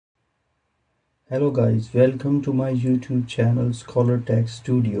Hello guys, welcome to my YouTube channel Scholar Tech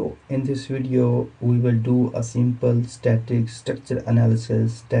Studio. In this video, we will do a simple static structure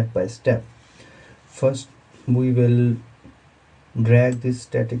analysis step by step. First, we will drag this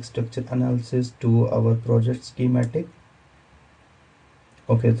static structure analysis to our project schematic.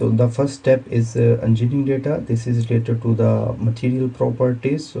 Okay, so the first step is engineering data. This is related to the material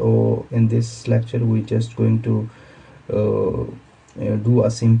properties. So in this lecture, we just going to do a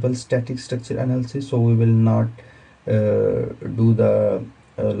simple static structure analysis, so we will not do the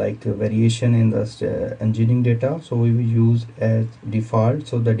variation in the engineering data. So we will use as default,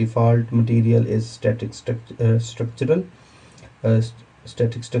 so the default material is uh,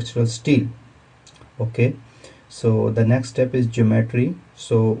 static structural steel. Okay, so the next step is geometry.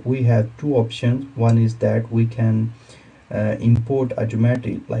 So we have two options. One is that we can import a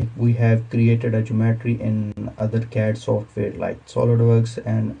geometry, like we have created a geometry in other CAD software like SolidWorks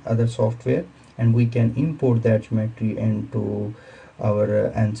and other software, and we can import that geometry into our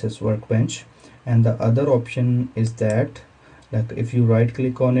ANSYS Workbench. And the other option is that, like, if you right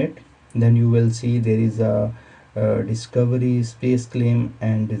click on it, then you will see there is a discovery, space claim,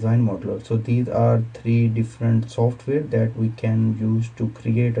 and design modeler. So these are three different software that we can use to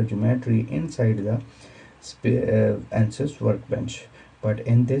create a geometry inside the ANSYS Workbench. But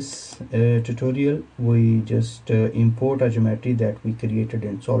in this tutorial, we just import a geometry that we created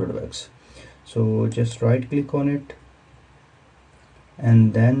in SolidWorks. So just right click on it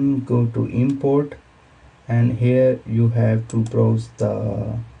and then go to import, and here you have to browse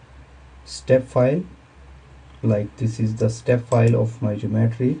the step file. Like, this is the step file of my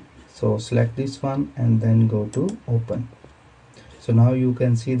geometry, so select this one and then go to open. So now you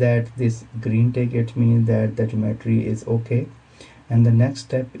can see that this green tick, it means that the geometry is okay. And the next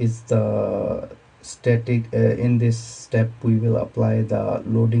step is the static. In this step we will apply the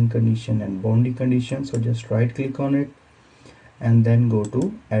loading condition and bounding condition. So just right click on it and then go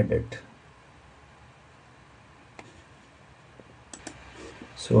to edit.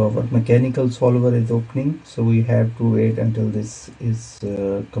 So our mechanical solver is opening, so we have to wait until this is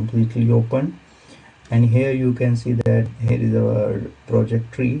completely open. And here you can see that here is our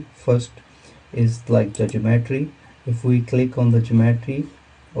project tree. First is like the geometry. If we click on the geometry,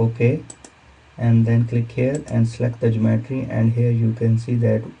 okay, and then click here and select the geometry, and here you can see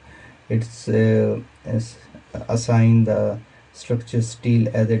that it's assigned the structure steel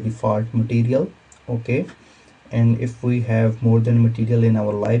as a default material. Okay, and if we have more than material in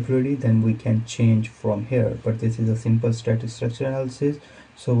our library, then we can change from here. But this is a simple static structure analysis,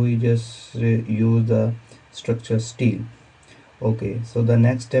 so we just use the structure steel. Okay, so the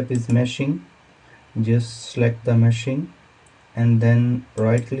next step is meshing. Just select the meshing and then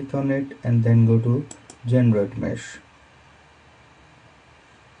right click on it and then go to generate mesh,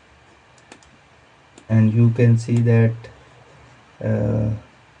 and you can see that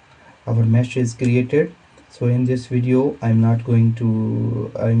our mesh is created. So in this video I'm not going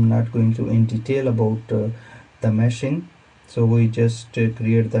to in detail about the meshing, so we just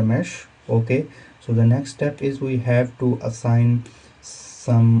create the mesh. Okay, so the next step is we have to assign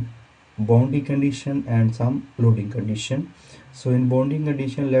some bounding condition and some loading condition. So in bounding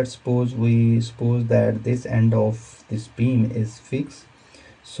condition, let's suppose that this end of this beam is fixed.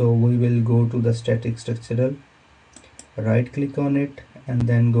 So we will go to the static structural, right click on it and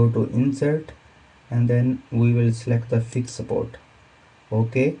then go to insert, and then we will select the fixed support.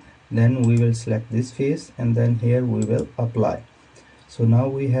 Okay, then we will select this face and then here we will apply. So now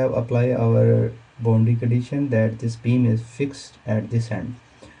we have applied our boundary condition that this beam is fixed at this end,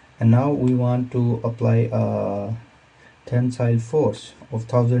 and now we want to apply a tensile force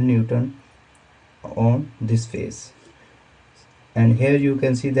of 1000 Newton on this face. And here you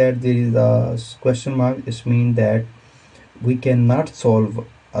can see that there is a question mark. It means that we cannot solve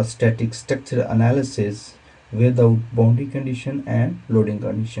a static structure analysis without boundary condition and loading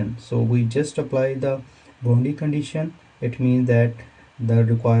condition. So we just apply the boundary condition. It means that the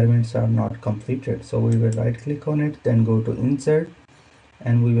requirements are not completed. So we will right click on it, then go to insert,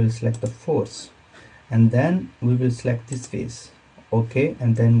 and we will select the force, and then we will select this face. Okay,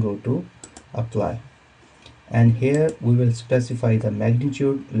 and then go to apply, and here we will specify the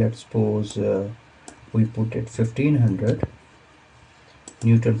magnitude. Let's suppose we put it 1500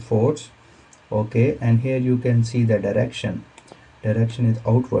 Newton force. Okay, and here you can see the direction is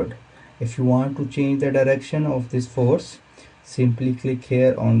outward. If you want to change the direction of this force, simply click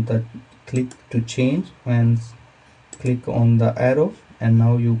here on the click to change and click on the arrow, and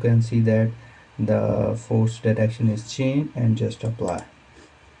now you can see that the force direction is changed, and just apply.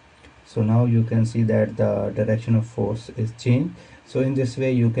 So now you can see that the direction of force is changed. So in this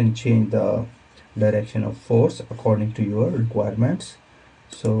way you can change the direction of force according to your requirements.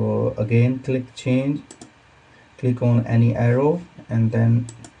 So again, click change, click on any arrow, and then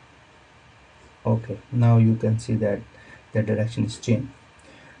okay, now you can see that the direction is changed.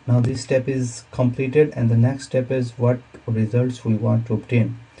 Now this step is completed, and the next step is what results we want to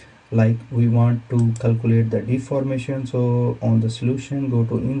obtain. Like we want to calculate the deformation, so on the solution go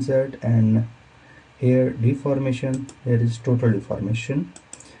to insert, and here deformation, here is total deformation.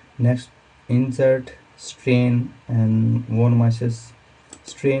 Next, insert strain and von Mises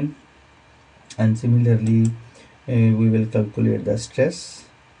strain, and similarly we will calculate the stress.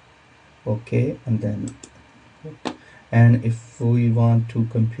 Okay, and then, and if we want to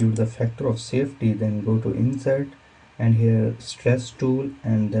compute the factor of safety, then go to insert, and here stress tool,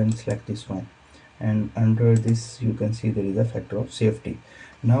 and then select this one, and under this you can see there is a factor of safety.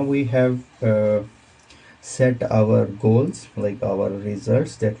 Now we have set our goals, like our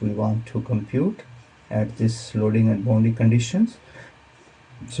results that we want to compute at this loading and boundary conditions.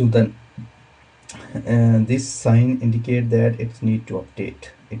 So then this sign indicate that it need to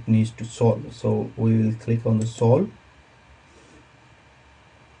update, it needs to solve. So we will click on the solve,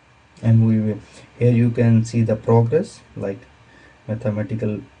 and we will, here you can see the progress, like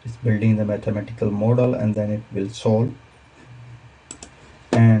mathematical is building the mathematical model, and then it will solve,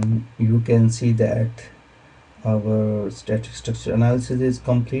 and you can see that our static structure analysis is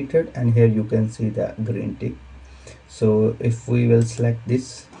completed, and here you can see the green tick. So if we will select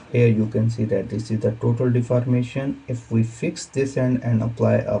this, here you can see that this is the total deformation. If we fix this end and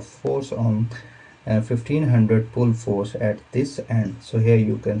apply a force on 1500 pull force at this end, so here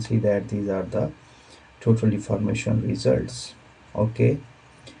you can see that these are the total deformation results. Okay,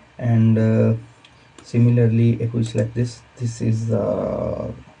 and similarly if we select this, this is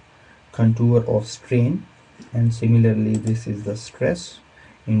the contour of strain, and similarly this is the stress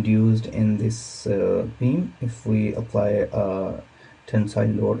induced in this beam if we apply a tensile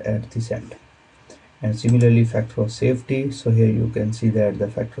load at this end. And similarly factor of safety, so here you can see that the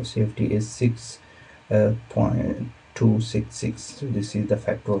factor of safety is 6.266. so this is the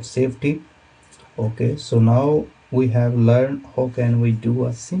factor of safety. Okay, so now we have learned how can we do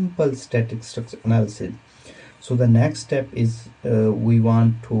a simple static structure analysis. So the next step is we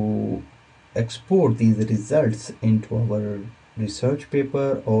want to export these results into our research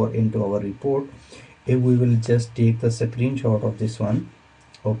paper or into our report. If we will just take the screenshot of this one,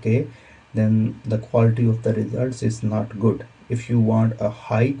 okay, then the quality of the results is not good. If you want a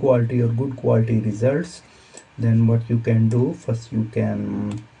high quality or good quality results, then what you can do, first you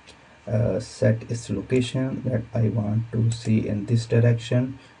can set its location, that I want to see in this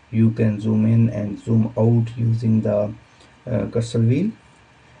direction. You can zoom in and zoom out using the cursor wheel,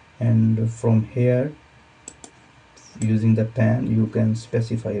 and from here using the pen you can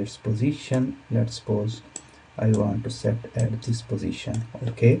specify its position. Let's suppose I want to set at this position.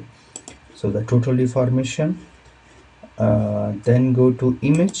 Okay, so the total deformation, then go to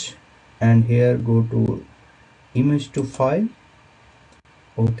image, and here go to image to file.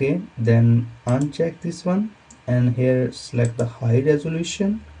 Okay, then uncheck this one, and here select the high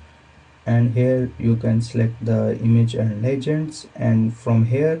resolution, and here you can select the image and legends, and from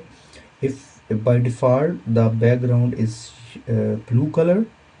here, if by default the background is blue color,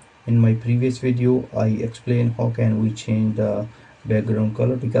 in my previous video I explained how can we change the background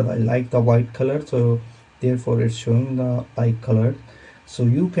color, because I like the white color, so therefore it's showing the eye color. So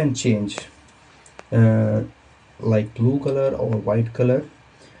you can change like blue color or white color,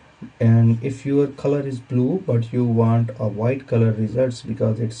 and if your color is blue but you want a white color results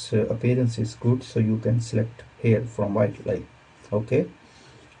because its appearance is good, so you can select here from white light. Okay,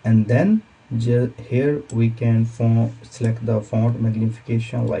 and then here we can select the font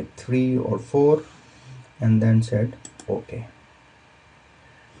magnification like 3 or 4, and then set OK.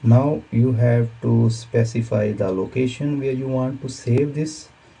 Now you have to specify the location where you want to save this.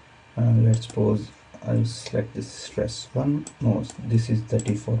 Let's suppose I'll select this stress one. No, this is the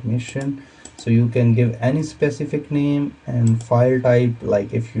deformation. So you can give any specific name and file type,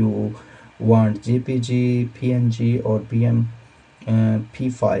 like if you want JPG, PNG or P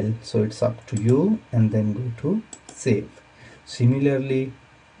file, so it's up to you, and then go to save. Similarly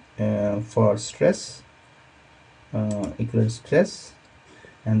for stress, equal stress,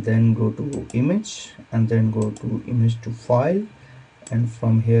 and then go to image, and then go to image to file, and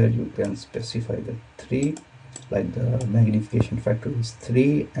from here you can specify the 3, like the magnification factor is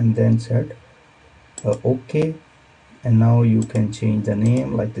 3, and then set OK. And now you can change the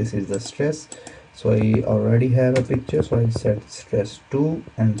name, like this is the stress, so I already have a picture, so I set stress 2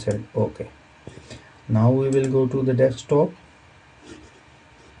 and set OK. Now we will go to the desktop,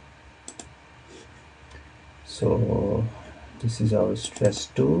 So this is our stress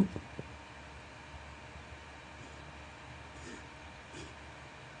 2.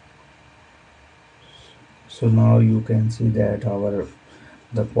 So now you can see that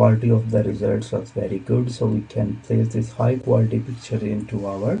the quality of the results was very good, so we can place this high quality picture into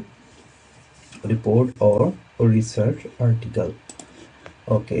our report or research article.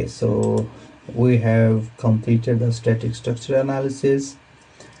 Okay, so we have completed the static structure analysis,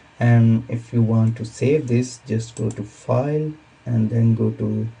 and if you want to save this, just go to file and then go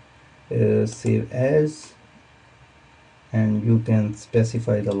to save as, and you can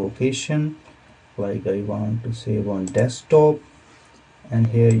specify the location, like I want to save on desktop, and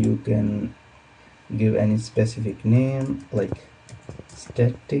here you can give any specific name like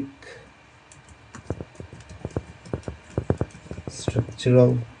static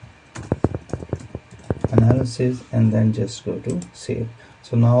structural analysis, and then just go to save.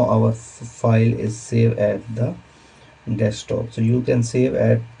 So now our file is saved at the desktop, so you can save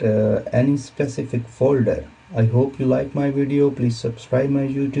at any specific folder. I hope you like my video. Please subscribe my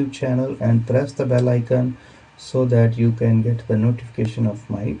YouTube channel and press the bell icon so that you can get the notification of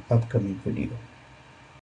my upcoming video.